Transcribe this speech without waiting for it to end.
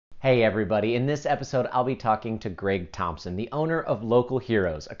Hey everybody, in this episode I'll be talking to Greg Thomson, the owner of Local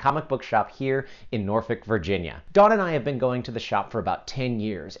Heroes, a comic book shop here in Norfolk, Virginia. Dawn and I have been going to the shop for about 10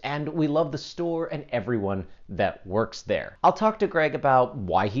 years, and we love the store and everyone that works there. I'll talk to Greg about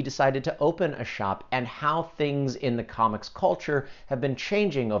why he decided to open a shop and how things in the comics culture have been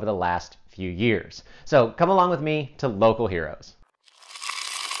changing over the last few years. So come along with me to Local Heroes.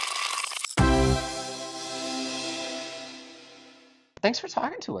 Thanks for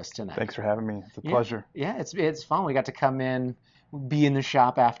talking to us tonight. Thanks for having me. It's a pleasure. Yeah, it's fun. We got to come in, be in the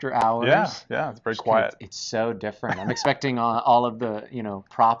shop after hours. Yeah, it's very quiet. It's so different. I'm expecting all of the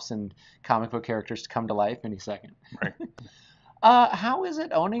props and comic book characters to come to life any second. Right. How is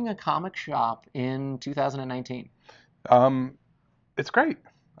it owning a comic shop in 2019? It's great.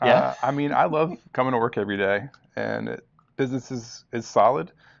 Yeah. I love coming to work every day, and business is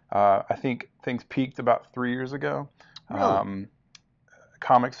solid. I think things peaked about 3 years ago. Really?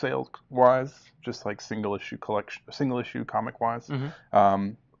 Comic sales wise, just like single issue comic wise. Mm-hmm.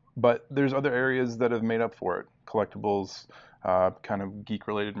 But there's other areas that have made up for it. Collectibles, kind of geek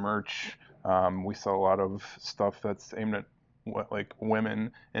related merch. We sell a lot of stuff that's aimed at like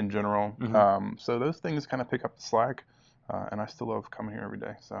women in general. Mm-hmm. So those things kind of pick up the slack. And I still love coming here every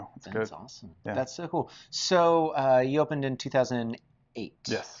day, so it's good. That's awesome. Yeah. That's so cool. So you opened in 2008.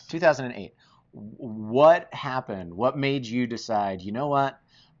 Yes. 2008. What happened? What made you decide, you know what?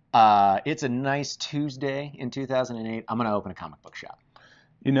 It's a nice Tuesday in 2008. I'm going to open a comic book shop.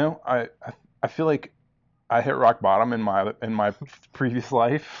 I feel like I hit rock bottom in my previous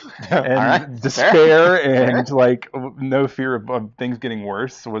life, and right. despair and like no fear of things getting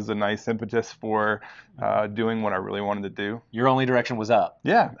worse was a nice impetus for doing what I really wanted to do. Your only direction was up.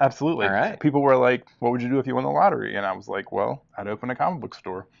 Yeah, absolutely. All right. People were like, "What would you do if you won the lottery?" And I was like, "Well, I'd open a comic book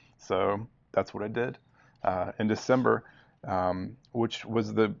store." So that's what I did in December, which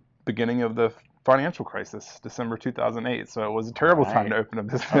was the beginning of the financial crisis, December 2008. So it was a terrible time to open a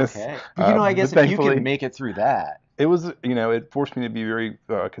business. Okay. I guess if you can make it through that. It was, it forced me to be very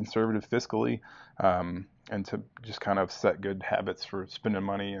conservative fiscally, and to just kind of set good habits for spending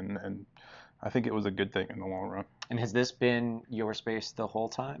money. And I think it was a good thing in the long run. And has this been your space the whole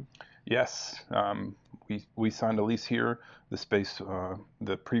time? Yes. We signed a lease here. The space,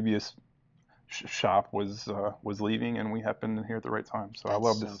 the previous shop was leaving, and we happened in here at the right time. So I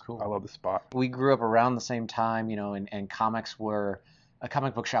love this. Cool. I love the spot. We grew up around the same time, and comics were, a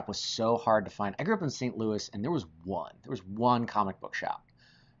comic book shop was so hard to find. I grew up in St. Louis, and there was one comic book shop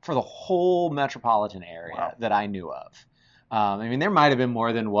for the whole metropolitan area that I knew of. There might have been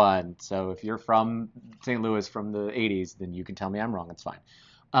more than one. So if you're from St. Louis from the 80s, then you can tell me I'm wrong. It's fine.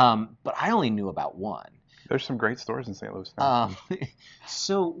 But I only knew about one. There's some great stores in St. Louis now.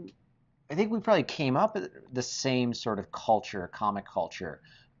 So I think we probably came up with the same sort of culture, comic culture.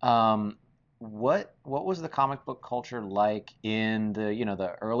 What was the comic book culture like in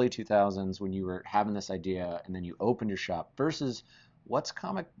the early 2000s when you were having this idea and then you opened your shop versus what's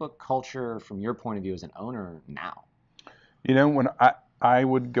comic book culture from your point of view as an owner now? When I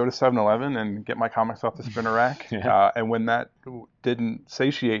would go to 7-Eleven and get my comics off the spinner rack, and when that didn't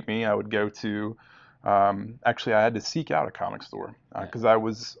satiate me, I would go to actually, I had to seek out a comic store because I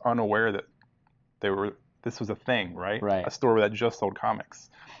was unaware that this was a thing, right? A store that just sold comics,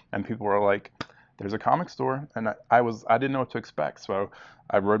 and people were like, "There's a comic store," and I didn't know what to expect, so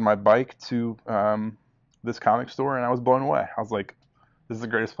I rode my bike to this comic store, and I was blown away. I was like, "This is the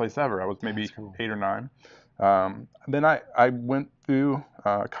greatest place ever." I was maybe 8 or 9. Then I went through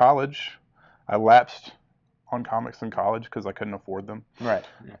college. I lapsed on comics in college because I couldn't afford them. Right.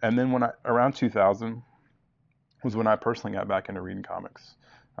 Yeah. And then around 2000 was when I personally got back into reading comics.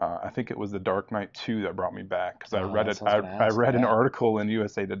 I think it was The Dark Knight 2 that brought me back because I read an article in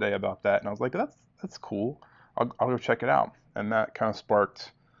USA Today about that, and I was like, that's cool. I'll go check it out. And that kind of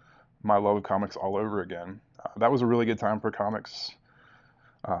sparked my love of comics all over again. That was a really good time for comics.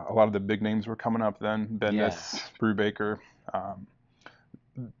 A lot of the big names were coming up then. Bendis, Brubaker.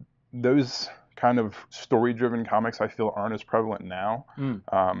 Those kind of story-driven comics I feel aren't as prevalent now,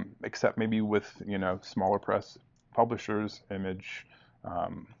 except maybe with smaller press publishers, Image,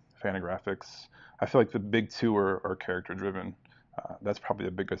 Fantagraphics. I feel like the big two are character-driven. That's probably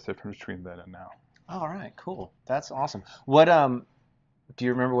the biggest difference between then and now. All right, cool. That's awesome. What do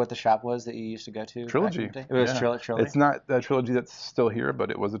you remember what the shop was that you used to go to? Trilogy. It was Trilogy. It's not a Trilogy that's still here,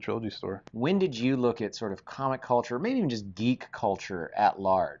 but it was a Trilogy store. When did you look at sort of comic culture, maybe even just geek culture at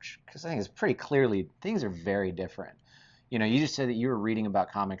large? Because I think it's pretty clearly things are very different. You just said that you were reading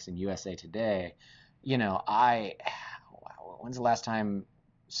about comics in USA Today. When's the last time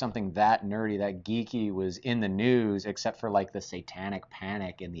something that nerdy, that geeky was in the news, except for like the satanic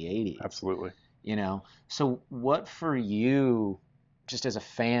panic in the 80s. Absolutely. You know? So what for you, just as a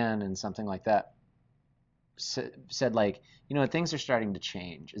fan and something like that, said like, you know, things are starting to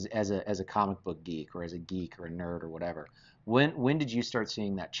change as a comic book geek or as a geek or a nerd or whatever. When did you start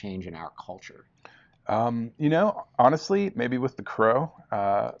seeing that change in our culture? You know, honestly, maybe with the Crow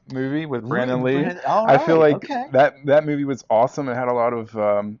movie with Brandon Lee, All I feel right, like okay. that movie was awesome. It had a lot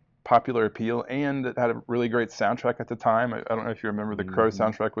of popular appeal, and it had a really great soundtrack at the time. I don't know if you remember, the Crow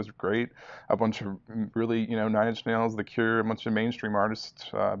soundtrack was great. A bunch of really, you know, Nine Inch Nails, The Cure, a bunch of mainstream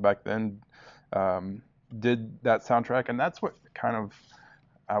artists back then did that soundtrack, and that's what kind of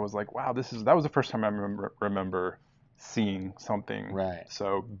I was like, wow, that was the first time I remember seeing something Right.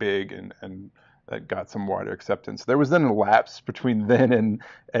 so big and that got some wider acceptance. There was then a lapse between then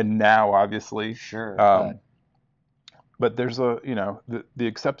and now, obviously. Sure, But there's you know, the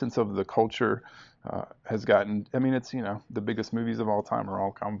acceptance of the culture has gotten. I mean, it's, you know, the biggest movies of all time are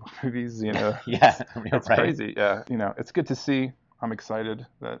all comic book movies. You know, yeah, it's right. crazy. Yeah, you know, it's good to see. I'm excited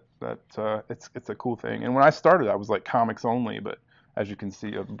that it's a cool thing. And when I started, I was like comics only, but as you can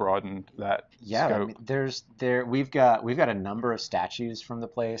see, I've broadened that Yeah, I scope. mean, we've got a number of statues from the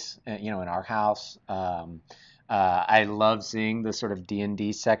place, you know, in our house. I love seeing the sort of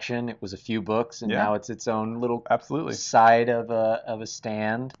D&D section. It was a few books, and Yeah, now it's its own little absolutely. side of a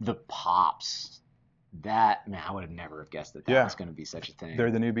stand. The pops, that man, I would have never have guessed that Yeah. was going to be such a thing. They're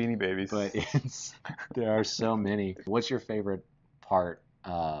the new Beanie Babies. But there are so many. What's your favorite part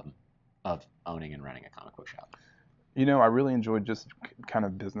of owning and running a comic book shop? You know, I really enjoyed just kind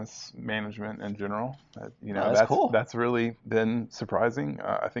of business management in general. You know, Oh, that's cool. that's really been surprising.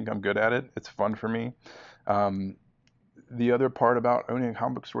 I think I'm good at it. It's fun for me. The other part about owning a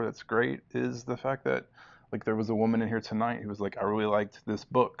comic book store that's great is the fact that, like, there was a woman in here tonight who was like, I really liked this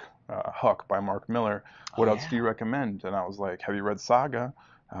book, Huck by Mark Miller. What else do you recommend? And I was like, have you read Saga?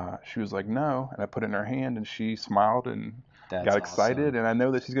 She was like, no. And I put it in her hand, and she smiled and got excited. Awesome. And I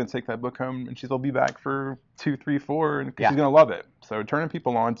know that she's going to take that book home, and she'll be back for 2, 3, 4, and Yeah. she's going to love it. So turning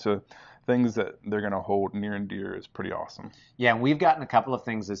people on to things that they're going to hold near and dear is pretty awesome. Yeah, and we've gotten a couple of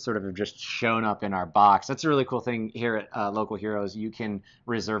things that sort of have just shown up in our box. That's a really cool thing here at Local Heroes. You can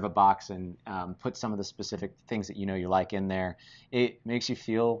reserve a box and put some of the specific things that you know you like in there. It makes you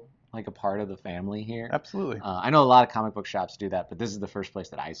feel like a part of the family here. Absolutely. I know a lot of comic book shops do that, but this is the first place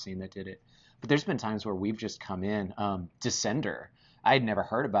that I've seen that did it. But there's been times where we've just come in. Descender, I had never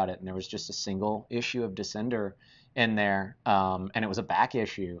heard about it, and there was just a single issue of Descender in there, and it was a back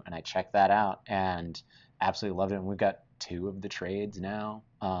issue, and I checked that out and absolutely loved it. And we've got 2 of the trades now.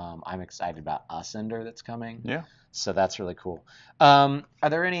 I'm excited about Ascender that's coming. Yeah. So that's really cool. Are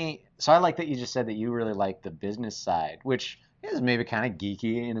there any? So I like that you just said that you really like the business side, which is maybe kind of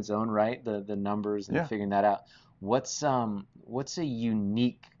geeky in its own right, the numbers and figuring that out. What's a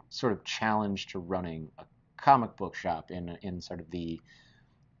unique sort of challenge to running a comic book shop in sort of the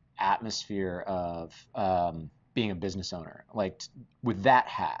atmosphere of being a business owner, like with that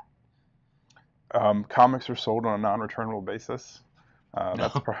hat? Comics are sold on a non-returnable basis.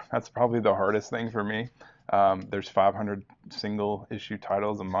 That's probably the hardest thing for me. There's 500 single issue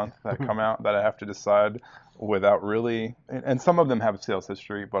titles a month that come out that I have to decide without really, and some of them have sales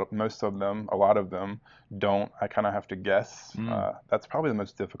history, but most of them, a lot of them don't. I kind of have to guess. That's probably the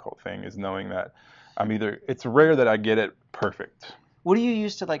most difficult thing, is knowing that it's rare that I get it perfect. What do you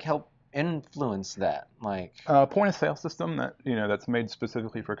use to like help influence that? Like point of sale system that's made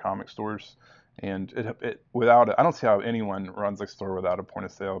specifically for comic stores. And without it, I don't see how anyone runs a store without a point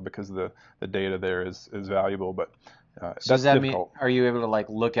of sale, because the data there is valuable. But so that's does that difficult. mean, are you able to like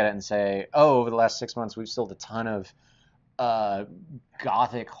look at it and say, oh, over the last 6 months we've sold a ton of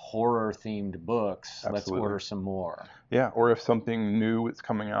gothic horror themed books. Absolutely. Let's order some more. Yeah, or if something new is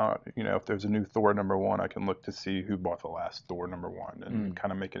coming out, if there's a new Thor #1, I can look to see who bought the last Thor #1 and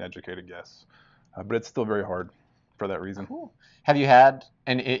kind of make an educated guess. But it's still very hard for that reason. Cool. Have you had,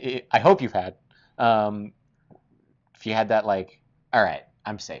 and I hope you've had, if you had that like, all right,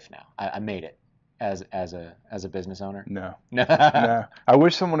 I'm safe now. I made it as a business owner. No. No. I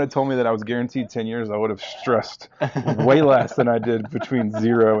wish someone had told me that I was guaranteed 10 years. I would have stressed way less than I did between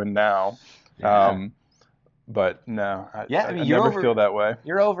 0 and now. Yeah. But no, I you're feel that way.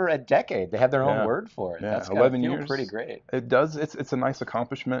 You're over a decade. They have their own word for it. Yeah, That's 11 feel years. Pretty great. It does. It's a nice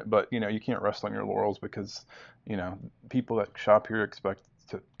accomplishment, but you can't rest on your laurels, because people that shop here expect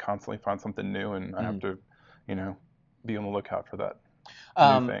to constantly find something new, and I have to be on the lookout for that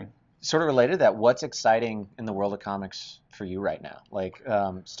new thing. Sort of related to that, what's exciting in the world of comics for you right now? Like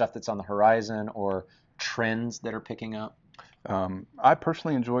stuff that's on the horizon or trends that are picking up? I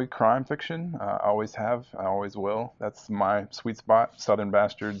personally enjoy crime fiction. I always have. I always will. That's my sweet spot. Southern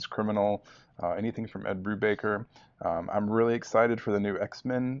Bastards, criminal, anything from Ed Brubaker. I'm really excited for the new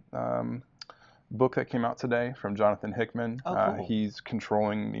X-Men book that came out today from Jonathan Hickman. Oh, cool. He's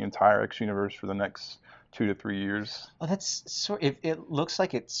controlling the entire X universe for the next 2 to 3 years. Oh, that's it looks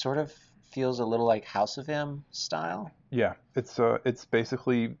like it sort of feels a little like House of M style. Yeah, it's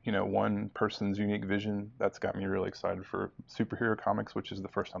basically, one person's unique vision. That's got me really excited for superhero comics, which is the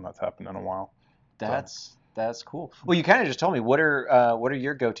first time that's happened in a while. That's cool. Well, you kind of just told me what are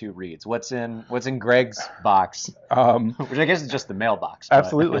your go-to reads? What's in Greg's box, which I guess is just the mailbox.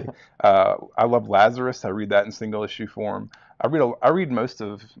 Absolutely. I love Lazarus. I read that in single issue form. I read most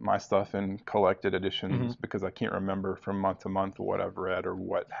of my stuff in collected editions because I can't remember from month to month what I've read or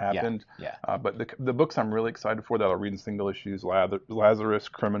what happened. Yeah. But the books I'm really excited for that I'll read in single issues: Lazarus,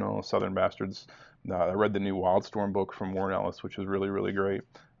 Criminal, Southern Bastards. I read the new Wildstorm book from Warren Ellis, which was really, really great.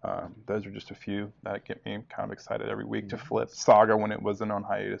 Those are just a few that get me kind of excited every week to flip. Saga when it wasn't on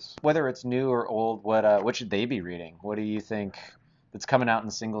hiatus. Whether it's new or old, what should they be reading? What do you think that's coming out in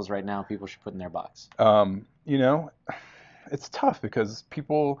singles right now people should put in their box? It's tough because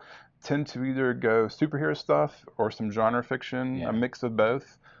people tend to either go superhero stuff or some genre fiction, a mix of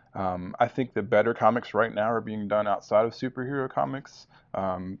both. I think the better comics right now are being done outside of superhero comics.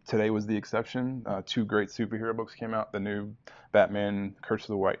 Today was the exception. Two great superhero books came out. The new Batman Curse of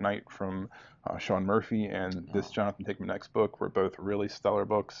the White Knight from Sean Murphy and this Jonathan Hickman X book were both really stellar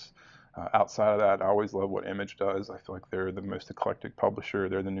books. Outside of that, I always love what Image does. I feel like they're the most eclectic publisher.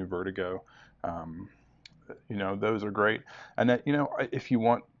 They're the new Vertigo. Those are great. And that, if you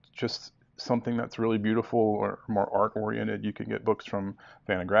want just something that's really beautiful or more art oriented, you can get books from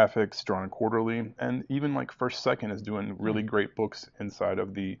Fantagraphics, Drawn Quarterly, and even like First Second is doing really great books inside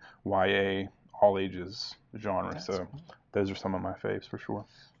of the YA all ages genre. So those are some of my faves for sure.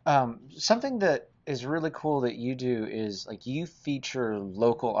 Something that is really cool that you do is like you feature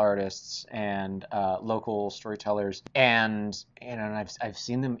local artists and local storytellers, and I've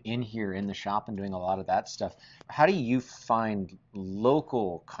seen them in here in the shop and doing a lot of that stuff. How do you find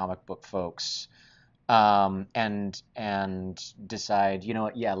local comic book folks and decide, you know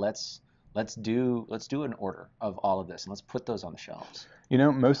what, yeah, let's do an order of all of this and let's put those on the shelves?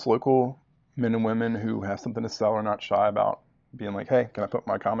 Most local men and women who have something to sell are not shy about being like, hey, can I put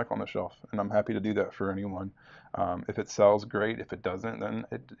my comic on the shelf? And I'm happy to do that for anyone. If it sells, great. If it doesn't, then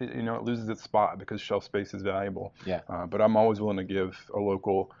it loses its spot because shelf space is valuable. Yeah. But I'm always willing to give a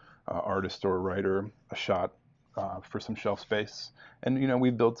local artist or writer a shot for some shelf space. And we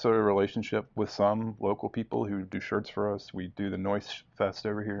built a relationship with some local people who do shirts for us. We do the Noise Fest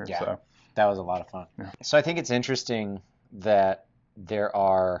over here. Yeah. So that was a lot of fun. Yeah. So I think it's interesting that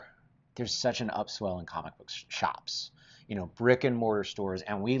there's such an upswell in comic book shops. Brick and mortar stores,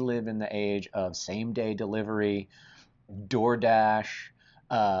 and we live in the age of same day delivery, DoorDash,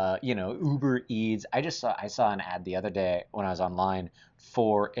 Uber Eats. I saw an ad the other day when I was online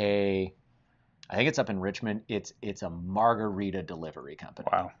for I think it's up in Richmond. It's a margarita delivery company.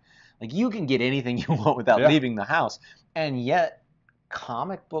 Wow. Like you can get anything you want without leaving the house, and yet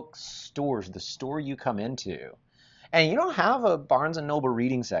comic book stores, the store you come into, and you don't have a Barnes and Noble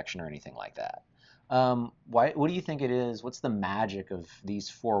reading section or anything like that. What do you think it is? What's the magic of these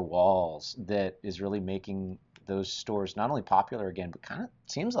four walls that is really making those stores not only popular again, but kind of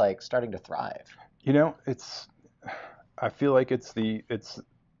seems like starting to thrive? I feel like it's the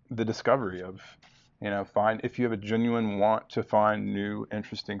discovery of, if you have a genuine want to find new,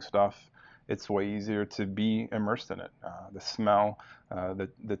 interesting stuff, it's way easier to be immersed in it. The smell,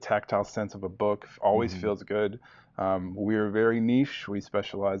 the tactile sense of a book always feels good. We're very niche. We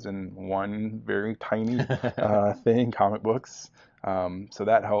specialize in one very tiny thing, comic books. So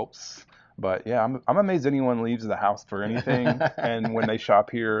that helps. But yeah, I'm amazed anyone leaves the house for anything. And when they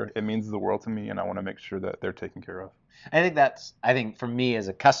shop here, it means the world to me, and I want to make sure that they're taken care of. I think for me as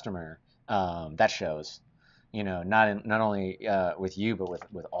a customer, that shows. Not only with you, but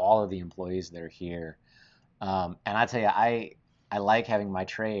with all of the employees that are here. And I tell you, I like having my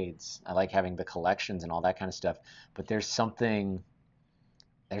trades. I like having the collections and all that kind of stuff. But there's something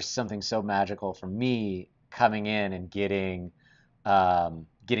so magical for me coming in and getting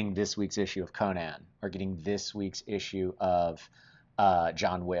this week's issue of Conan or getting this week's issue of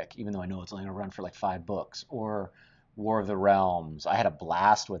John Wick, even though I know it's only going to run for like 5 books, or War of the Realms. I had a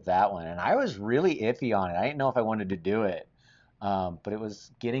blast with that one, and I was really iffy on it. I didn't know if I wanted to do it, but it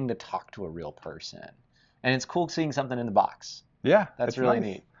was getting to talk to a real person, and it's cool seeing something in the box. Yeah, that's really nice.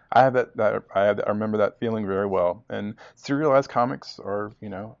 neat. I remember that feeling very well. And serialized comics are,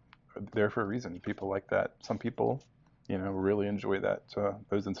 there for a reason. People like that. Some people, really enjoy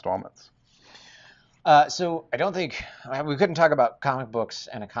those installments. So I don't think we couldn't talk about comic books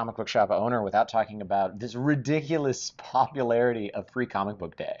and a comic book shop owner without talking about this ridiculous popularity of Free Comic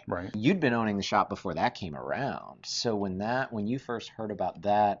Book Day. Right. You'd been owning the shop before that came around. So when you first heard about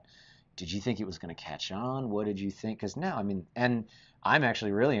that, did you think it was going to catch on? What did you think? Because now, I mean, and I'm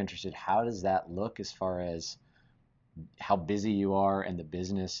actually really interested. How does that look as far as how busy you are and the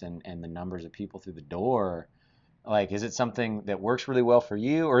business and the numbers of people through the door? Like, is it something that works really well for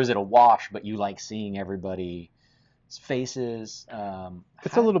you, or is it a wash, but you like seeing everybody's faces?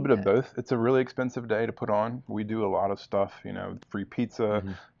 It's a little bit of both. It's a really expensive day to put on. We do a lot of stuff, free pizza,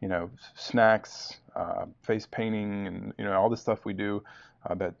 snacks, face painting, and, all the stuff we do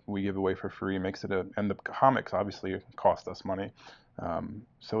that we give away for free makes it and the comics obviously cost us money.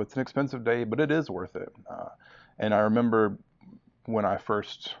 So it's an expensive day, but it is worth it. And I remember when I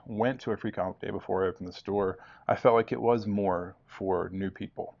first went to a Free Comic Day before I opened the store, I felt like it was more for new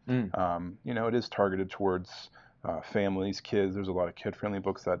people. It is targeted towards families, kids. There's a lot of kid-friendly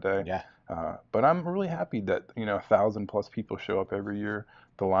books that day. Yeah. But I'm really happy that 1,000+ people show up every year.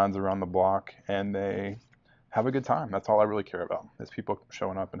 The lines around the block, and they have a good time. That's all I really care about, is people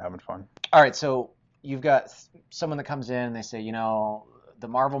showing up and having fun. All right, so you've got someone that comes in and they say, the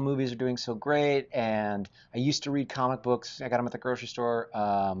Marvel movies are doing so great, and I used to read comic books. I got them at the grocery store,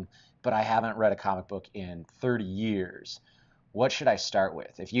 but I haven't read a comic book in 30 years. What should I start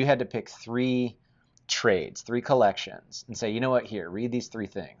with? If you had to pick 3 trades, 3 collections, and say, you know what, here, read these 3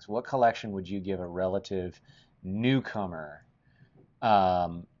 things, what collection would you give a relative newcomer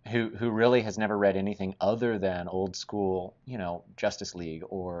who really has never read anything other than old school, Justice League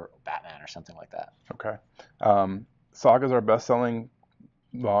or Batman or something like that? Okay. Saga's our best-selling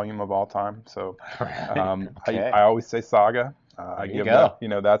volume of all time, so Okay. I always say Saga. I There you give go.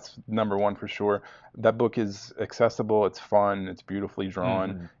 that, that's number 1 for sure. That book is accessible, it's fun, it's beautifully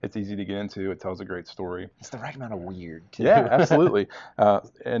drawn, it's easy to get into, it tells a great story. It's the right amount of weird, too. Yeah, absolutely.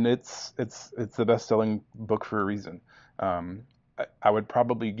 And it's the best-selling book for a reason. I would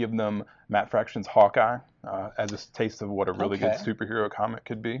probably give them Matt Fraction's Hawkeye as a taste of what a really good superhero comic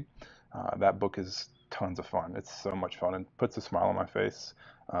could be. That book is tons of fun. It's so much fun and puts a smile on my face.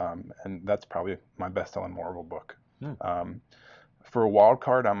 And that's probably my best-selling Marvel book. For a wild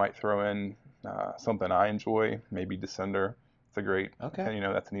card, I might throw in something I enjoy, maybe Descender. It's a great,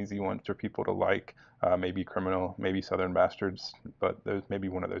 that's an easy one for people to like. Maybe Criminal, maybe Southern Bastards, but maybe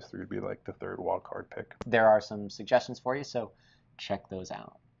one of those 3 would be like the 3rd wild card pick. There are some suggestions for you, so check those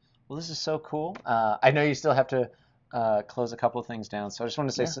out. Well, this is so cool. I know you still have to close a couple of things down, so I just want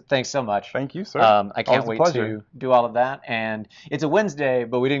to say thanks so much. Thank you, sir. I can't wait to do all of that, and it's a Wednesday,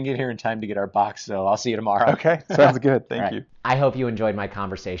 but we didn't get here in time to get our box, so I'll see you tomorrow. Okay, sounds good. Thank you. I hope you enjoyed my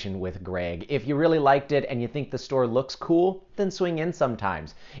conversation with Greg. If you really liked it and you think the store looks cool, then swing in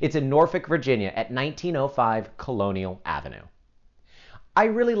sometimes. It's in Norfolk, Virginia at 1905 Colonial Avenue. I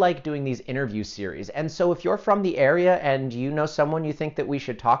really like doing these interview series, and so if you're from the area and you know someone you think that we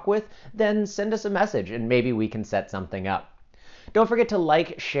should talk with, then send us a message and maybe we can set something up. Don't forget to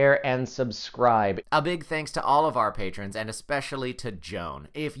like, share, and subscribe. A big thanks to all of our patrons, and especially to Joan.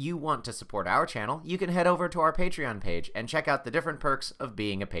 If you want to support our channel, you can head over to our Patreon page and check out the different perks of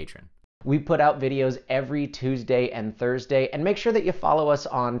being a patron. We put out videos every Tuesday and Thursday, and make sure that you follow us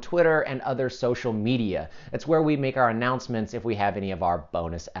on Twitter and other social media. That's where we make our announcements if we have any of our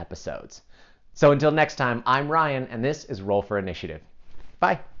bonus episodes. So until next time, I'm Ryan, and this is Roll for Initiative.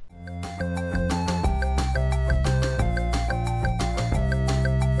 Bye.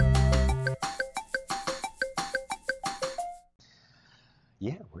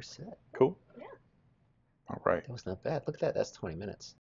 Yeah, we're set. Cool. Yeah. All right. That was not bad. Look at that. That's 20 minutes.